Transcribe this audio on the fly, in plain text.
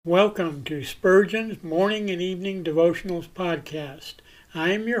Welcome to Spurgeon's Morning and Evening Devotionals podcast.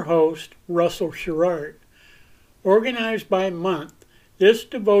 I am your host, Russell Sherrard. Organized by month, this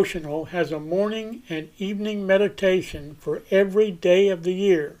devotional has a morning and evening meditation for every day of the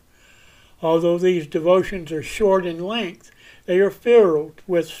year. Although these devotions are short in length, they are filled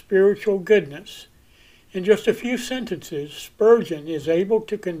with spiritual goodness. In just a few sentences, Spurgeon is able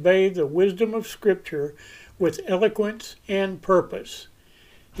to convey the wisdom of Scripture with eloquence and purpose.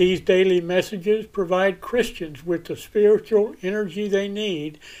 These daily messages provide Christians with the spiritual energy they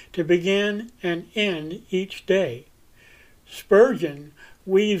need to begin and end each day. Spurgeon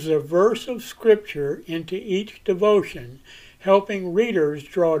weaves a verse of Scripture into each devotion, helping readers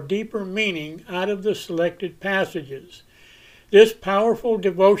draw deeper meaning out of the selected passages. This powerful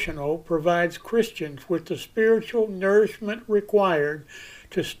devotional provides Christians with the spiritual nourishment required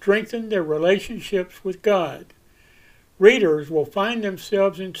to strengthen their relationships with God. Readers will find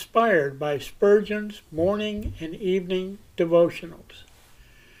themselves inspired by Spurgeon's morning and evening devotionals.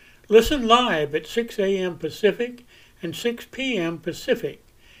 Listen live at 6 a.m. Pacific and 6 p.m. Pacific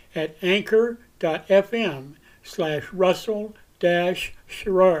at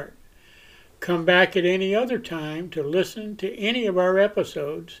anchor.fm/Russell-Sherrard. Come back at any other time to listen to any of our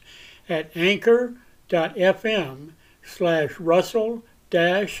episodes at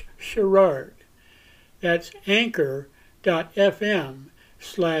anchor.fm/Russell-Sherrard. That's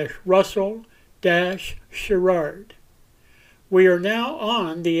anchor.fm/Russell-Sherrard. We are now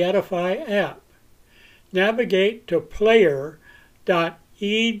on the Edify app. Navigate to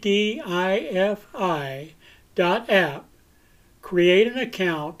player.edifi.app, create an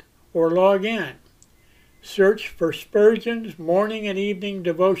account, or log in. Search for Spurgeon's Morning and Evening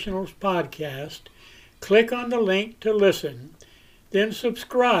Devotionals podcast, click on the link to listen, then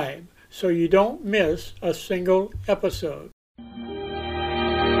subscribe so you don't miss a single episode.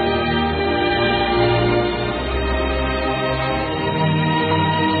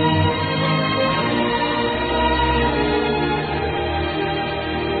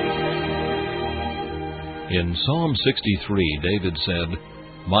 In Psalm 63, David said,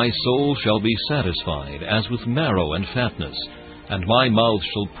 "My soul shall be satisfied as with marrow and fatness, and my mouth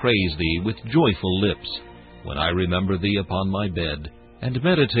shall praise thee with joyful lips, when I remember thee upon my bed, and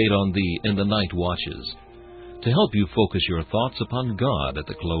meditate on thee in the night watches." To help you focus your thoughts upon God at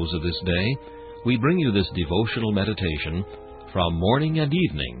the close of this day, we bring you this devotional meditation from Morning and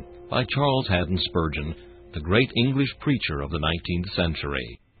Evening by Charles Haddon Spurgeon, the great English preacher of the 19th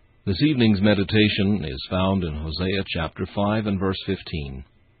century. This evening's meditation is found in Hosea chapter 5 and verse 15.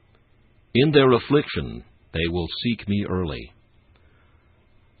 "In their affliction they will seek me early."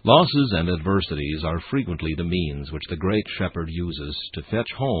 Losses and adversities are frequently the means which the great shepherd uses to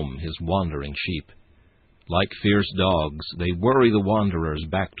fetch home his wandering sheep. Like fierce dogs, they worry the wanderers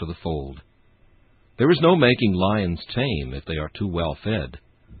back to the fold. There is no making lions tame if they are too well fed.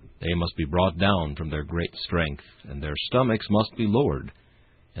 They must be brought down from their great strength, and their stomachs must be lowered,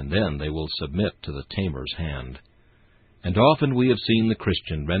 and then they will submit to the tamer's hand. And often we have seen the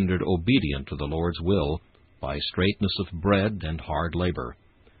Christian rendered obedient to the Lord's will by straightness of bread and hard labor.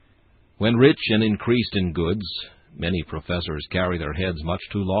 When rich and increased in goods, many professors carry their heads much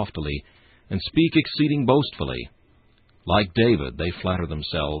too loftily, and speak exceeding boastfully. Like David, they flatter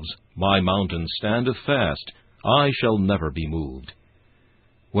themselves, "My mountain standeth fast, I shall never be moved."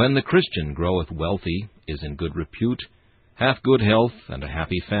 When the Christian groweth wealthy, is in good repute, hath good health, and a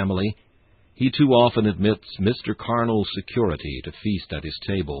happy family, he too often admits Mr. Carnal security to feast at his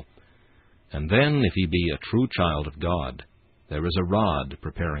table. And then, if he be a true child of God, there is a rod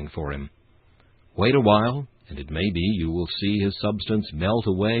preparing for him. Wait a while, and it may be you will see his substance melt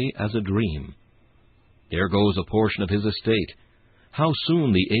away as a dream. There goes a portion of his estate. How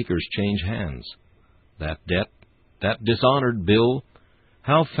soon the acres change hands! That debt, that dishonored bill,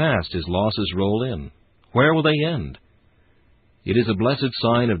 how fast his losses roll in! Where will they end? It is a blessed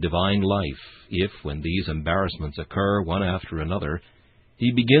sign of divine life if, when these embarrassments occur one after another,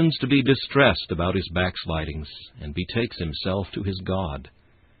 he begins to be distressed about his backslidings and betakes himself to his God.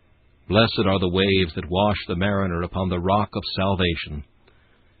 Blessed are the waves that wash the mariner upon the rock of salvation.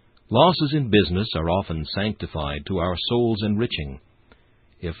 Losses in business are often sanctified to our soul's enriching.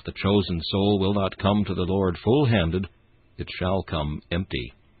 If the chosen soul will not come to the Lord full-handed, it shall come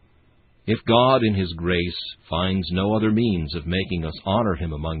empty. If God in His grace finds no other means of making us honor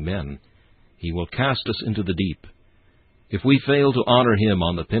Him among men, He will cast us into the deep. If we fail to honor Him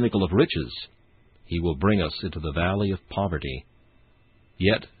on the pinnacle of riches, He will bring us into the valley of poverty.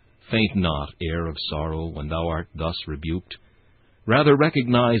 Yet faint not, heir of sorrow, when thou art thus rebuked. Rather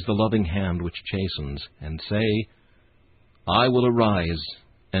recognize the loving hand which chastens, and say, I will arise,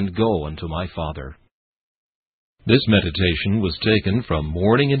 and go unto my Father." This meditation was taken from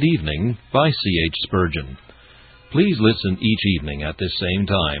Morning and Evening by C.H. Spurgeon. Please listen each evening at this same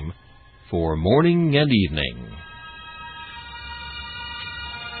time for Morning and Evening.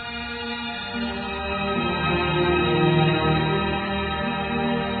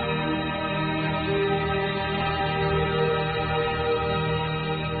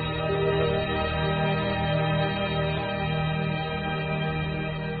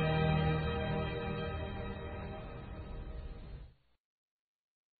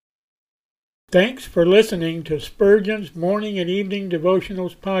 Thanks for listening to Spurgeon's Morning and Evening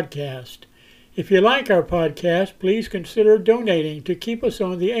Devotionals podcast. If you like our podcast, please consider donating to keep us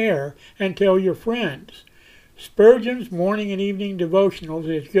on the air and tell your friends. Spurgeon's Morning and Evening Devotionals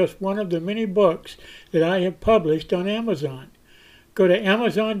is just one of the many books that I have published on Amazon. Go to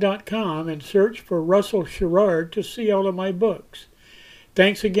Amazon.com and search for Russell Sherrard to see all of my books.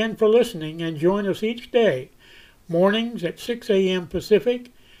 Thanks again for listening, and join us each day, mornings at 6 a.m.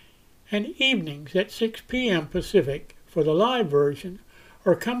 Pacific, and evenings at 6 p.m. Pacific for the live version,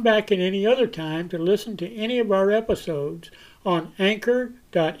 or come back at any other time to listen to any of our episodes on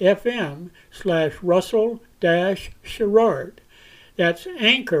anchor.fm/Russell-Sherrard. That's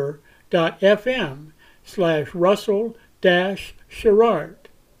anchor.fm/Russell-Sherrard.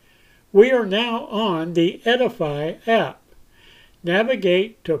 We are now on the Edify app.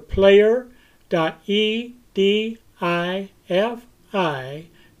 Navigate to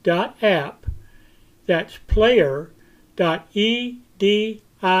player.edifi.app. That's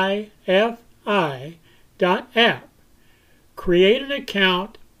player.edifi.app. Create an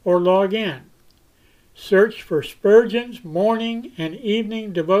account or log in. Search for Spurgeon's Morning and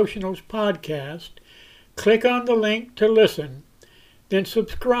Evening Devotionals podcast. Click on the link to listen, then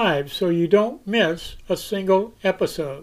subscribe so you don't miss a single episode.